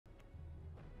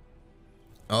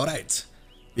Alright,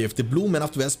 we have the blue Man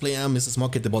of the West player, Mrs.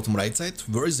 Mock at the bottom right side,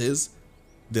 versus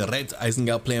the red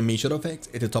Isengard player, Shadow Effect,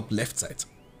 at the top left side.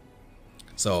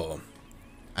 So,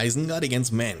 Isengard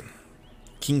against Man,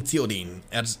 King Theoden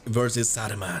versus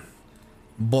Saruman,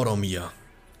 Boromir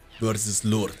versus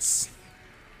Lurtz,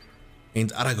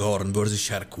 and Aragorn versus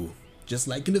Sharku, just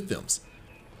like in the films.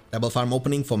 Double farm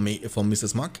opening for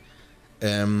Mrs. Mock.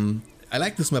 I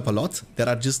like this map a lot. There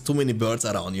are just too many birds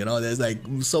around, you know, there's like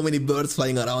so many birds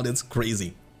flying around, it's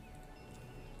crazy.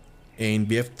 And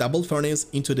we have double furnace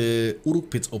into the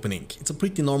Uruk pits opening. It's a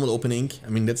pretty normal opening. I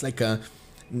mean, that's like a,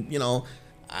 you know,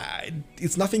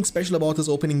 it's nothing special about this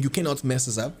opening. You cannot mess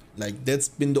this up. Like, that's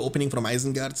been the opening from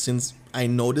Isengard since I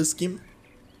know this game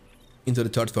into the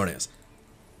third furnace.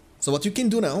 So what you can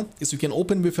do now is you can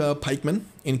open with a pikeman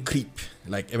and creep,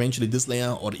 like eventually this layer,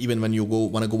 or even when you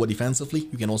want to go defensively,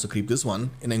 you can also creep this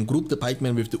one, and then group the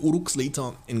pikeman with the Uruks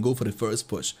later and go for the first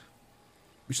push,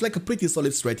 which is like a pretty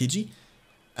solid strategy.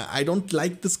 I don't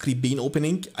like this creep bean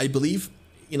opening. I believe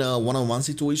in a one-on-one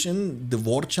situation, the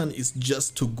Warchan is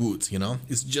just too good, you know,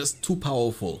 it's just too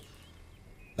powerful.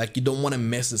 Like, you don't want to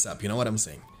mess this up, you know what I'm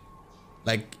saying?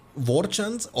 Like,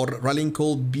 Warchant or Rallying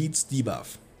Call beats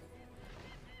debuff.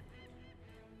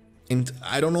 And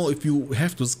I don't know if you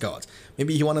have to scout.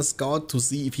 Maybe you want to scout to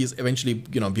see if he's eventually,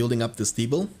 you know, building up the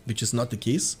stable, which is not the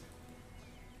case.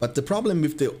 But the problem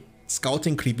with the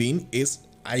scouting creepin is,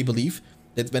 I believe,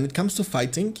 that when it comes to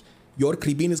fighting, your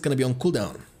creepin is going to be on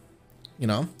cooldown, you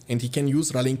know, and he can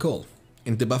use Rallying Call.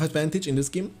 And the buff advantage in this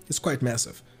game is quite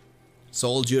massive.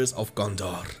 Soldiers of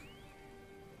Gondor.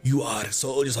 You are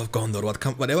soldiers of Gondor.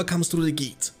 Whatever comes through the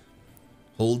gate,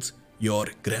 hold your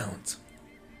ground.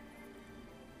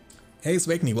 Hey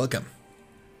Swagny, welcome.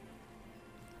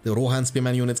 The Rohan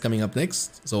Spearman units coming up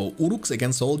next. So Uruks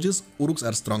against soldiers, Uruks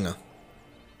are stronger.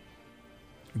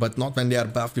 But not when they are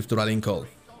buffed with the Rallying Call.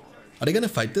 Are they gonna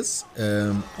fight this?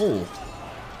 Oh.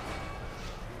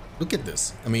 Look at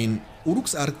this. I mean,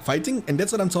 Uruks are fighting, and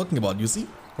that's what I'm talking about, you see?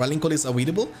 Rallying Call is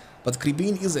available, but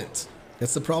Creepin isn't.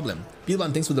 That's the problem.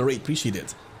 Pilvan, thanks for the raid, appreciate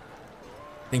it.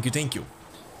 Thank you, thank you.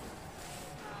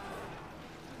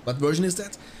 What version is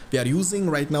that? We are using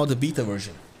right now the beta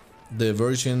version, the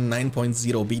version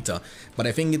 9.0 beta, but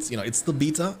I think it's, you know, it's still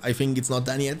beta. I think it's not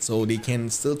done yet, so they can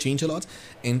still change a lot.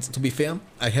 And to be fair,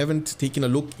 I haven't taken a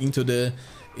look into the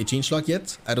changelog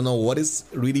yet. I don't know what is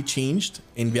really changed,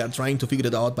 and we are trying to figure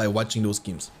it out by watching those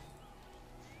games.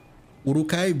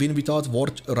 Urukai win without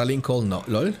Rallying Call, no,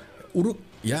 lol.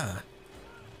 Yeah.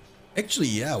 Actually,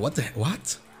 yeah, what? I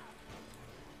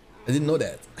didn't know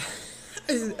that.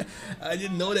 I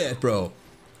didn't know that, bro.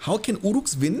 How can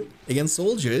Uruks win against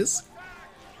soldiers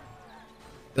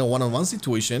in a one-on-one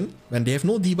situation when they have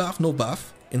no debuff, no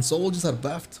buff, and soldiers are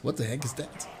buffed? What the heck is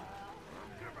that?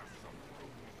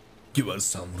 Give us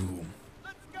some room.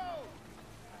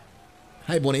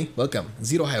 Hi Bonnie, welcome.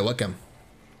 Zero hi, welcome.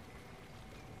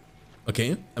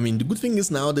 Okay, I mean, the good thing is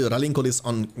now the Rallying Call is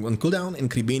on cooldown and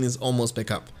Creepin is almost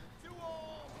back up.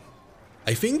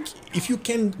 I think if you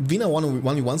can win a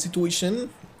 1v1 situation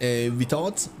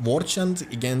without Warchant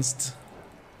against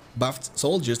buffed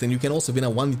soldiers, then you can also win a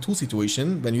 1v2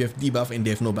 situation when you have debuff and they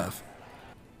have no buff.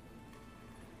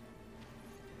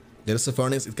 There's a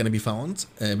furnace, it's gonna be found.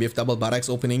 We have double barracks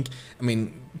opening. I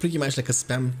mean, pretty much like a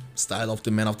spam style of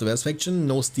the Man of the West faction.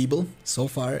 No stable so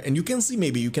far. And you can see,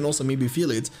 maybe, you can also maybe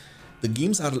feel it. The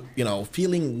games are, you know,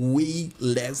 feeling way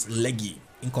less laggy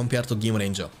in compared to Game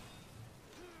Ranger.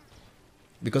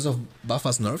 Because of buff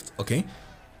was nerfed, okay.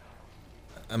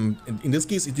 In this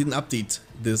case, it didn't update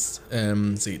this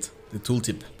set, the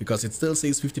tooltip, because it still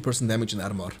says 50% damage in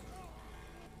armor.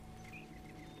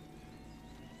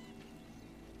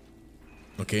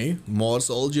 Okay, more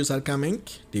soldiers are coming.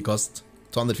 They cost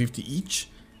 250 each,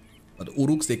 but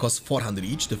Uruks, they cost 400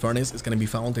 each. The furnace is gonna be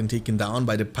found and taken down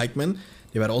by the pikemen.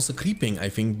 They were also creeping, I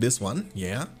think, this one,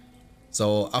 yeah.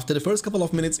 So after the first couple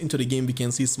of minutes into the game, we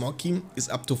can see Smoky is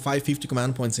up to 550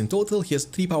 command points in total. He has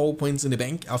 3 power points in the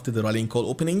bank after the Rallying Call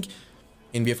opening.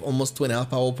 And we have almost 2.5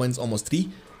 power points, almost 3.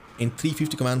 And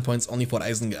 350 command points only for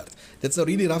Isengard. That's a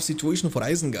really rough situation for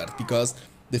Isengard, because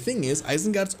the thing is,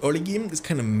 Isengard's early game is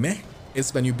kind of meh.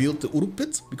 Is when you build the Uruk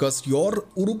pit, because your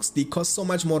Uruks, they cost so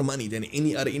much more money than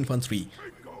any other infantry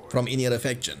from any other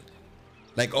faction.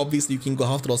 Like, obviously you can go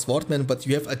after those Swordmen, but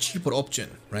you have a cheaper option,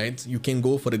 right? You can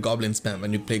go for the Goblin spam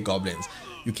when you play Goblins.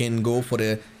 You can go for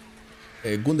the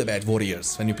Gundabad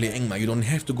Warriors when you play Engma. You don't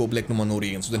have to go Black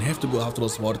Numenorians, you don't have to go after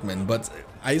those Swordmen. But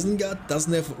Isengard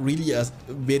doesn't have really a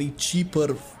very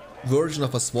cheaper version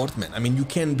of a Swordman. I mean, you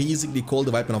can basically call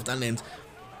the Weapon of the Unland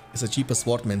as a cheaper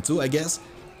Swordman too, I guess.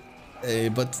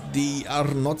 but they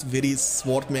are not very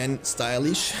swordman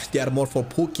stylish. They are more for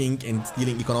poking and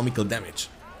dealing economical damage.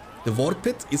 The War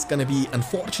Pit is gonna be,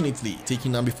 unfortunately,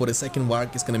 taking down before the second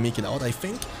Warg is gonna make it out, I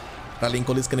think. Rallying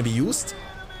Call is gonna be used.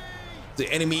 The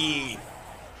enemy...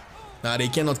 Nah, they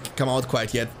cannot come out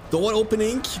quite yet. Door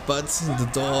opening, but the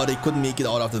door, they couldn't make it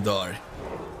out of the door.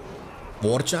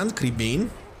 War Chant, Creep Bane,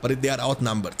 but they are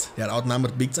outnumbered. They are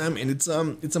outnumbered big time, and it's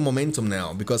a momentum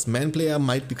now, because man player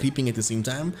might be creeping at the same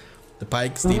time. The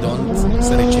pikes, they don't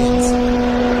stand a chance.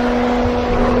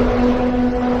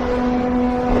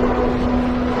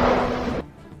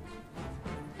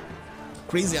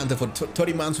 Crazy Hunter for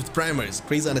 30 months with primers.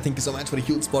 Crazy Hunter, thank you so much for the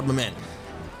huge support, my man.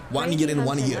 1 year and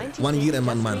 1 year. 1 year and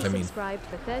 1 month, I mean. Subscribed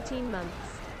for 13 months.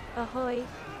 Ahoy,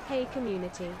 hey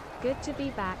community. Good to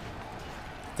be back.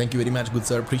 Thank you very much, good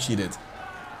sir. Appreciate it.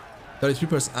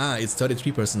 33%. Ah, it's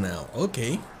 33% now.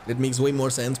 Okay, that makes way more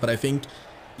sense, but I think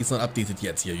it's not updated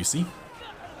yet here, you see?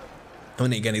 I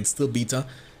mean, again, it's still beta,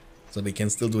 so they can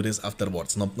still do this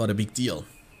afterwards. Not a big deal.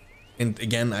 And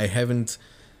again, I haven't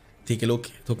take a look,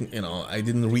 you know, I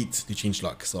didn't read the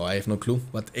changelog, so I have no clue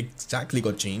what exactly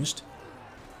got changed,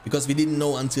 because we didn't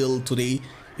know until today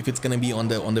if it's gonna be on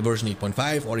the version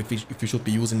 8.5 or if we should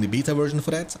be using the beta version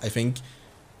for that. I think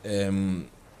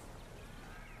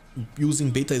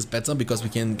using beta is better because we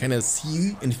can kind of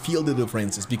see and feel the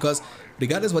differences, because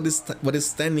regardless what is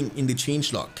standing in the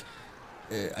changelog,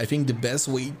 I think the best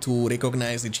way to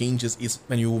recognize the changes is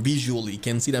when you visually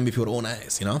can see them with your own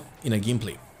eyes, you know, in a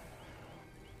gameplay.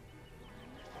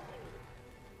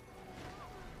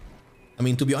 I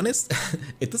mean, to be honest,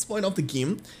 at this point of the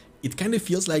game, it kind of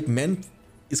feels like man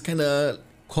is kind of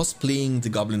cosplaying the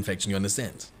Goblin faction, you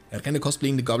understand? They're kind of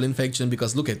cosplaying the Goblin faction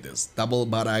because look at this. Double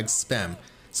barracks, spam,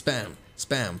 spam,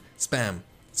 spam, spam,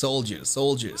 soldiers,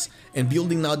 soldiers. And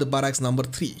building now the barracks number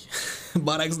 3.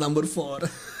 Barracks number 4.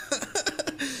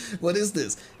 What is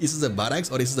this? Is this a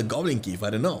barracks or is this a Goblin keep? I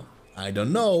don't know. I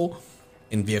don't know.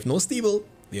 And we have no stable,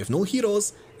 we have no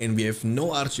heroes, and we have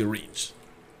no archer range.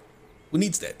 Who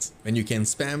needs that when you can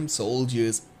spam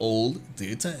soldiers all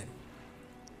the time?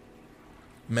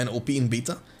 Man OP in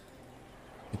beta.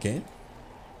 Okay.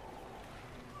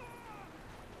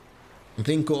 I'm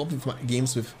playing co-op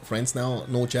games with friends now.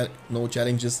 No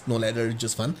challenges, no ladder,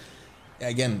 just fun.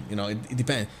 Again, you know, it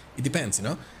depends. It depends, you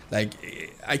know. Like,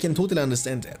 I can totally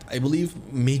understand that. I believe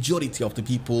majority of the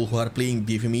people who are playing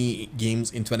BFME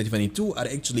games in 2022 are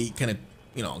actually kind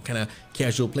of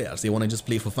casual players. They want to just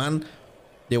play for fun.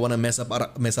 They want to mess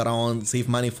around, save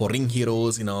money for ring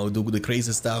heroes, you know, do the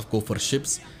crazy stuff, go for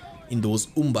ships in those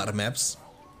Umbar maps.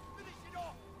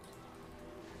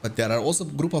 But there are also a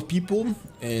group of people,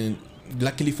 and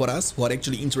luckily for us, who are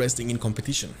actually interested in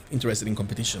competition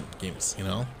games, you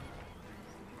know.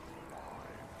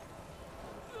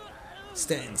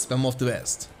 Stan, spam of the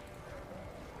West.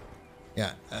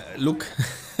 Yeah, look,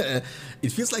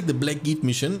 it feels like the Black Gate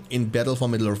mission in Battle for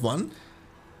Middle-earth 1.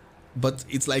 But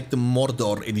it's like the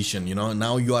Mordor edition, you know.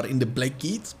 Now you are in the Black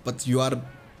Gate, but you are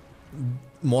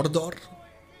Mordor,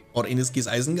 or in this case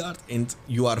Isengard, and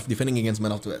you are defending against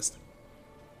Men of the West.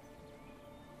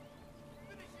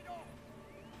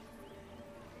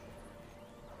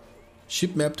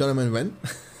 Ship map tournament when?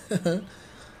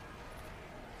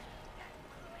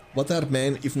 What are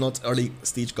men if not early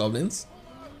stage goblins?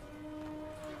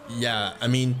 Yeah, I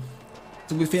mean,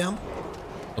 to be fair,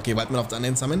 okay, White Man of the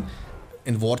Unnamed Summon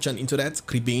and Warchan into that,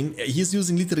 Creepbane. He's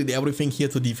using literally everything here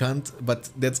to defend, but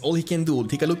that's all he can do.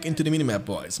 Take a look into the minimap,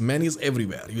 boys. Man is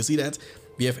everywhere. You see that?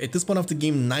 We have at this point of the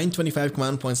game 925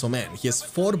 command points for man. He has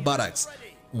 4 barracks,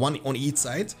 1 on each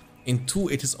side and 2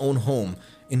 at his own home.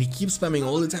 And he keeps spamming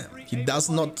all the time. He does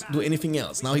not do anything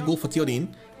else. Now he go for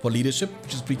Theoden for leadership,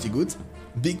 which is pretty good.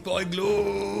 Big boy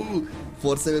Glue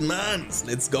for 7 months.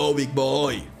 Let's go, big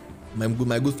boy.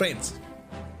 My good friends.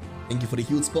 Thank you for the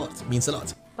huge support. Means a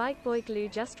lot. Bike Boy Glue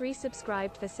just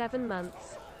resubscribed for 7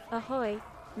 months. Ahoy,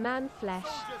 man flesh.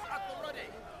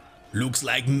 Looks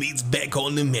like meat's back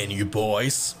on the menu,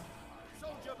 boys.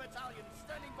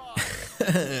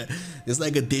 It's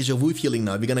like a deja vu feeling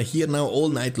now. We're gonna hear now all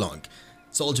night long.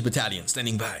 Soldier Battalion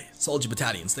standing by. Soldier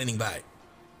Battalion standing by.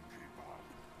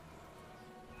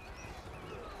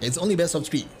 It's only best of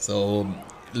 3, so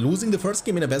losing the first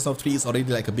game in a best of 3 is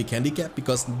already like a big handicap,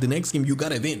 because the next game you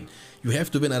gotta win. You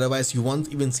have to win, otherwise you won't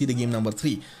even see the game number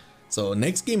 3. So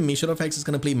next game, Shadowfax is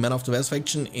gonna play Man of the West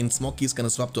faction, and Smoky is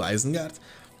gonna swap to Isengard.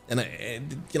 And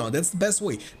you know, that's the best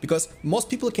way, because most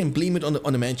people can blame it on the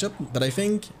matchup, but I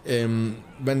think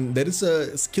when there is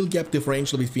a skill gap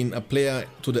differential between a player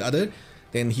to the other,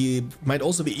 then he might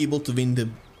also be able to win the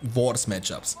Wars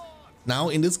matchups. Now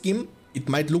in this game, it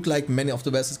might look like many of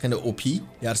the West is kind of OP.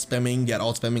 They are spamming, they are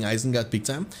out spamming Isengard big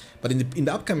time. But in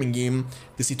the upcoming game,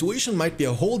 the situation might be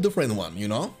a whole different one, you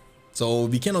know? So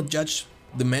we cannot judge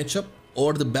the matchup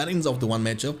or the balance of the one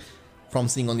matchup from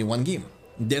seeing only one game.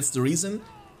 That's the reason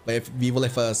why we will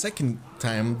have a second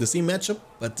time the same matchup,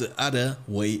 but the other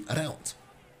way around.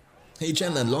 Hey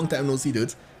Chandler, long time no see,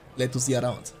 dude. Glad to see you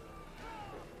around.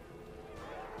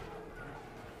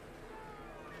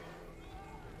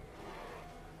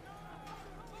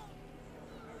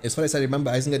 As far as I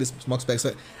remember, Isengard is Smog's back.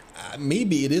 So,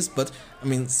 maybe it is, but I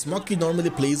mean, Smog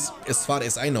normally plays, as far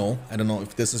as I know, I don't know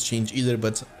if this has changed either,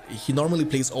 but he normally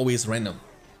plays always random,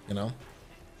 you know?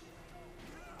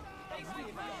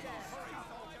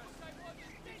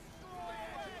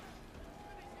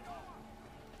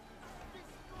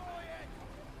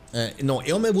 No,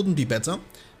 Eomer wouldn't be better,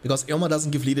 because Eomer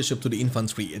doesn't give leadership to the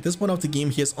infantry. At this point of the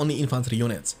game, he has only infantry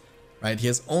units, right? He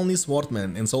has only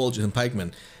swordmen and soldiers and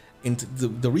pikemen. And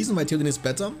the reason why Theoden is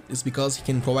better is because he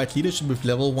can provide leadership with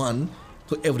level 1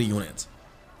 to every unit.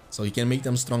 So he can make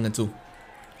them stronger too.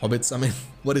 Hobbits, I mean,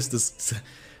 what is this?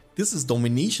 This is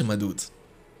domination, my dude.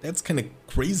 That's kind of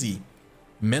crazy.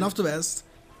 Men of the West,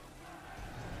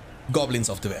 Goblins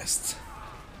of the West.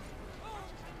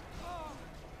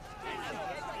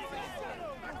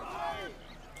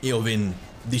 Eowyn,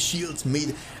 the shields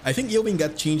made. I think Eowyn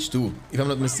got changed too, if I'm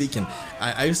not mistaken.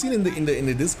 I've seen in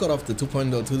the Discord of the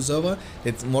 2.02 server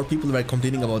that more people were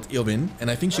complaining about Eowyn, and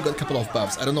I think she got a couple of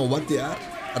buffs. I don't know what they are.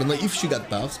 I don't know if she got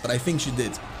buffs, but I think she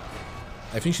did.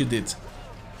 I think she did.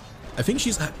 I think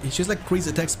she's like crazy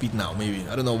attack speed now. Maybe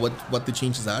I don't know what the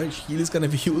changes are. Heal is gonna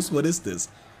be used. What is this?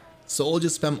 Soldier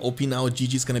spam OP now.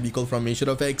 GG is gonna be called from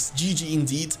Measure of X. GG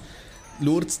indeed.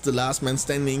 Lourdes, the last man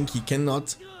standing. He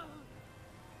cannot.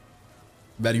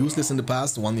 Were useless in the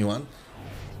past, 1v1.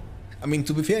 I mean,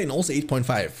 to be fair, in also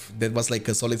 8.5, that was like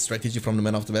a solid strategy from the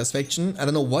Men of the West faction. I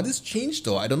don't know what is changed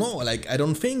though. I don't know. Like, I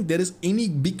don't think there is any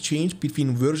big change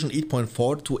between version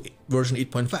 8.4 to version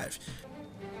 8.5.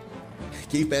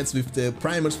 Cave bats with the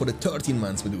primers for the 13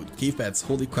 months, my dude. Cave bats,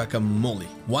 holy guacamole.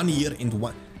 1 year into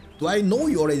one. Do I know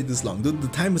you already this long? Dude, the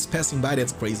time is passing by,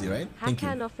 that's crazy, right? Thank you.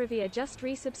 Hakan Offrivia just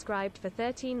resubscribed for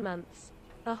 13 months.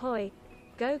 Ahoy.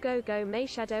 Go, go, go, May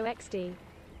Shadow XD.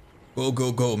 Go,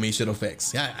 go, go, Measure of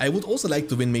X. Yeah, I would also like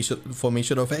to win Measure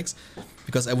of X,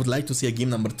 because I would like to see a game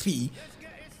number 3.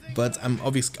 But I'm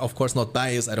of course not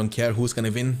biased. I don't care who's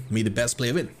gonna win. May the best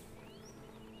player win.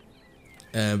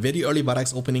 Very early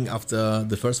barracks opening after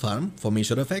the first farm for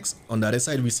Measure of X. On the other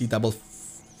side, we see double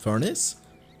furnace,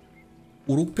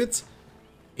 Uruk pit,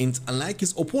 and unlike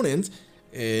his opponent,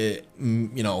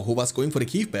 you know, who was going for the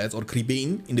cave bed or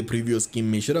Creebane in the previous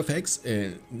game Measure of X,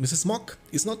 Mrs. Smog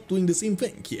is not doing the same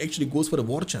thing. He actually goes for the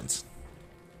war chant.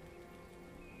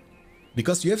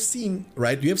 Because you have seen,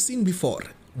 right, you have seen before,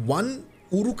 one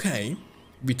Uruk-hai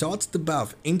without the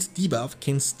buff and debuff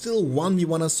can still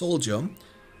 1v1 a soldier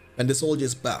when the soldier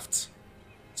is buffed.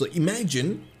 So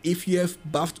imagine if you have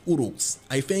buffed Uruks.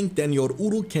 I think then your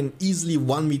Uruk can easily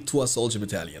 1v2 a soldier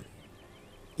battalion.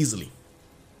 Easily.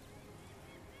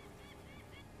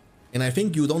 And I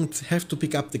think you don't have to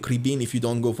pick up the Creebane if you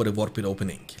don't go for the War Pit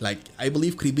opening. Like, I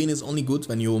believe Creebane is only good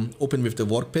when you open with the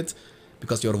War Pit,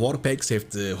 because your War Packs have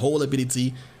the whole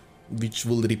ability which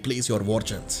will replace your War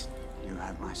Chant. You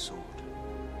have my sword.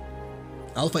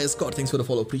 Alpha Escort, thanks for the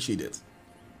follow, appreciate it.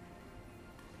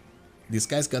 This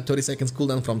guy's got 30 seconds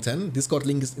cooldown from 10. Discord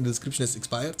link is in the description is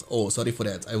expired. Oh, sorry for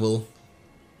that. I will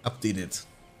update it.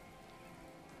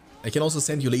 I can also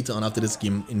send you later on after this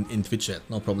game in Twitch chat,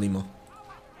 no problemo.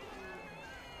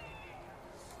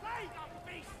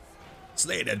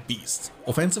 Slay that beast.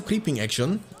 Offensive creeping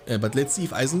action, but let's see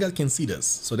if Isengard can see this.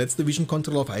 So that's the vision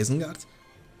control of Isengard.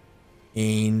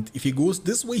 And if he goes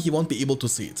this way, he won't be able to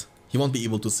see it. He won't be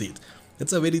able to see it.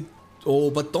 That's a very... Oh,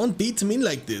 but don't bait him in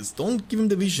like this. Don't give him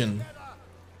the vision.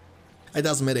 It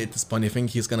doesn't matter at this point. I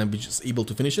think he's gonna be just able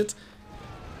to finish it.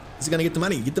 Is he gonna get the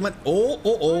money? Get the money. Oh,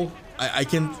 oh, oh. I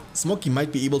can... Smokey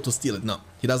might be able to steal it. No,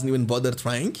 he doesn't even bother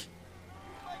trying.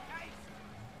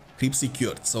 Creep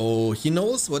secured, so he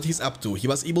knows what he's up to. He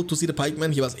was able to see the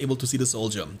pikeman, he was able to see the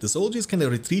soldier. The soldier is kind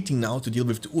of retreating now to deal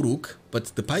with the Uruk, but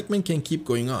the pikeman can keep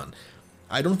going on.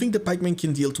 I don't think the pikeman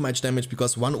can deal too much damage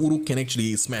because one Uruk can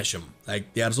actually smash him.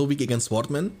 Like, they are so weak against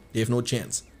swordmen, they have no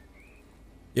chance.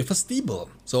 They have a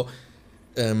steeple, so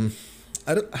I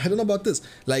don't know about this.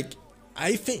 Like,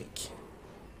 I think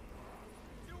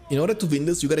in order to win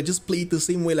this, you gotta just play it the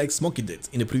same way like Smokey did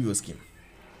in the previous game.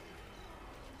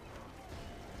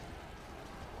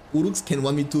 Uruks can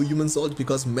 1v2 human soldiers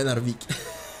because men are weak.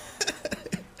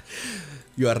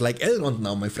 You are like Elrond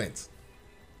now, my friends.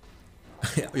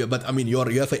 Yeah, but I mean, you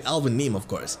have an elven name, of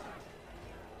course.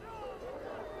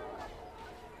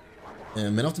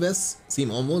 Men of the West,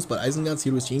 same almost, but Isengard's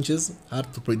heroes changes.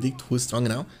 Hard to predict who is stronger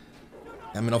now.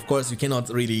 I mean, of course, you cannot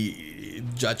really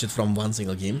judge it from one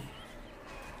single game.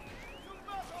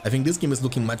 I think this game is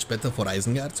looking much better for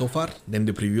Isengard so far than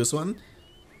the previous one.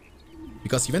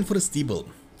 Because he went for a steeple.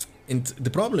 And the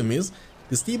problem is,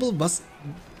 the steeple was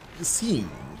seen.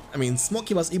 I mean,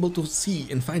 Smoky was able to see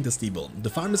and find the steeple. The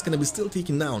farm is gonna be still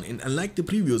taken down, and unlike the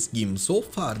previous game, so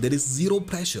far there is zero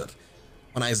pressure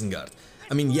on Isengard.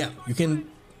 I mean, yeah, you can,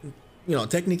 you know,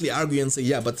 technically argue and say,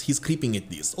 yeah, but he's creeping at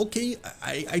this. Okay,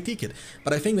 I take it.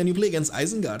 But I think when you play against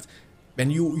Isengard,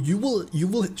 when you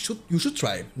should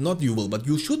try, not you will, but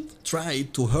you should try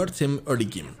to hurt him early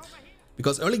game.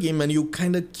 Because early game, when you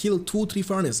kind of kill 2-3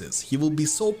 furnaces, he will be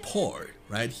so poor,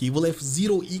 right? He will have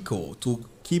zero eco to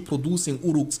keep producing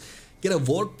Uruks, get a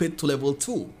work pit to level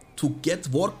 2, to get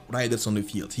work riders on the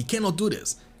field. He cannot do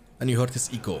this when you hurt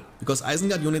his eco, because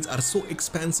Isengard units are so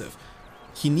expensive.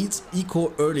 He needs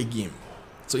eco early game.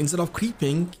 So instead of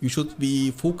creeping, you should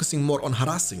be focusing more on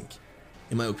harassing,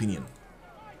 in my opinion.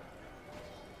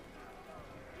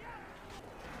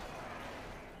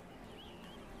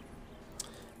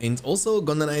 And also,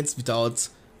 Gondor Knights without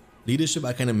leadership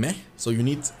are kind of meh, so you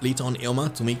need later on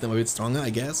Eomer to make them a bit stronger, I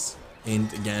guess.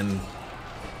 And again,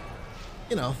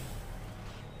 you know.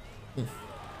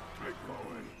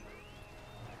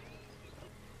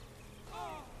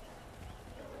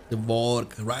 The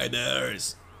Vork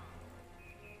Riders.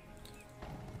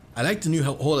 I like the new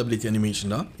whole ability animation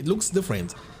though. It looks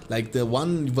different. Like the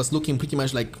one was looking pretty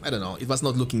much like, I don't know, it was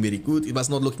not looking very good. It was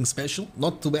not looking special.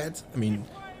 Not too bad. I mean,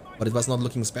 but it was not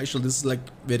looking special. This is like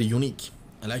very unique.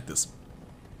 I like this.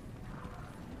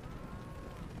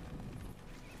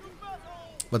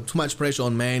 But too much pressure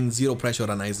on man, zero pressure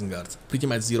on Isengard. Pretty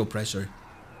much zero pressure.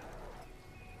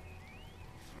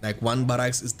 Like one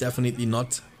barracks is definitely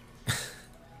not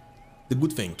the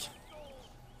good thing.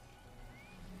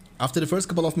 After the first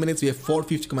couple of minutes, we have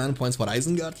 450 command points for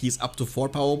Isengard. He's up to 4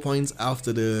 power points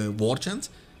after the war chant.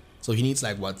 So he needs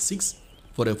like what, 6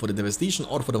 for the devastation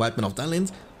or for the White Man of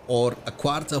Dunland, or a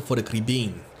quarter for the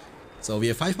Creebane. So we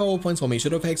have 5 power points for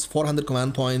Major Effects, 400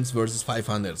 command points versus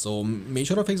 500. So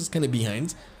Major Effects is kind of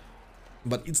behind,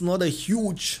 but it's not a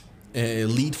huge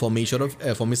lead for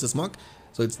for Mrs. Mock.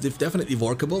 So it's definitely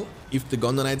workable if the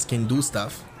Gondor Knights can do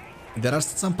stuff. There are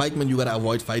some pikemen you gotta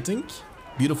avoid fighting.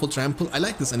 Beautiful trample. I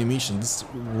like this animation. This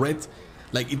red,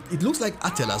 like it looks like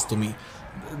Atelas to me.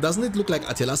 Doesn't it look like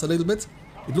Atelas a little bit?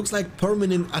 It looks like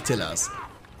permanent Atelas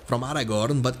from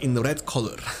Aragorn, but in red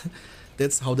color.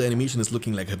 That's how the animation is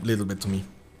looking like a little bit to me.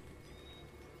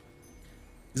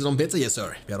 Is it on beta? Yes,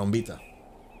 sir. We are on beta.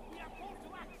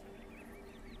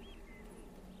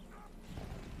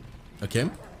 Okay.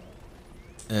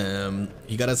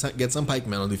 He gotta get some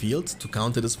pikemen on the field to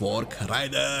counter this Vork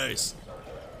Riders.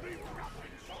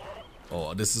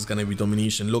 Oh, this is gonna be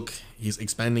domination. Look, he's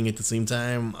expanding at the same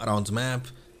time around the map,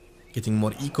 getting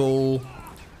more eco.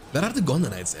 Where are the Gondor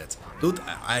Knights at? Dude,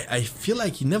 I feel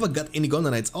like he never got any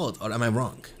Gondor Knights out, or am I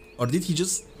wrong? Or did he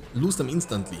just lose them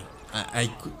instantly?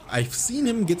 I've seen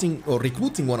him getting or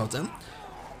recruiting one of them,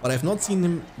 but I've not seen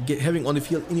him having on the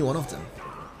field any one of them.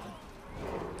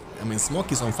 I mean,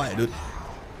 Smoke is on fire, dude.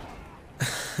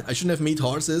 I shouldn't have made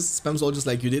horses, spam soldiers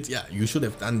like you did. Yeah, you should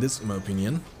have done this, in my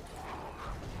opinion.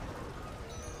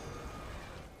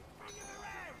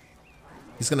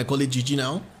 He's gonna call it GG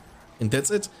now, and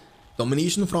that's it.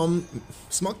 Domination from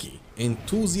Smoky, and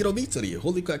 2-0 victory.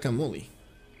 Holy guacamole.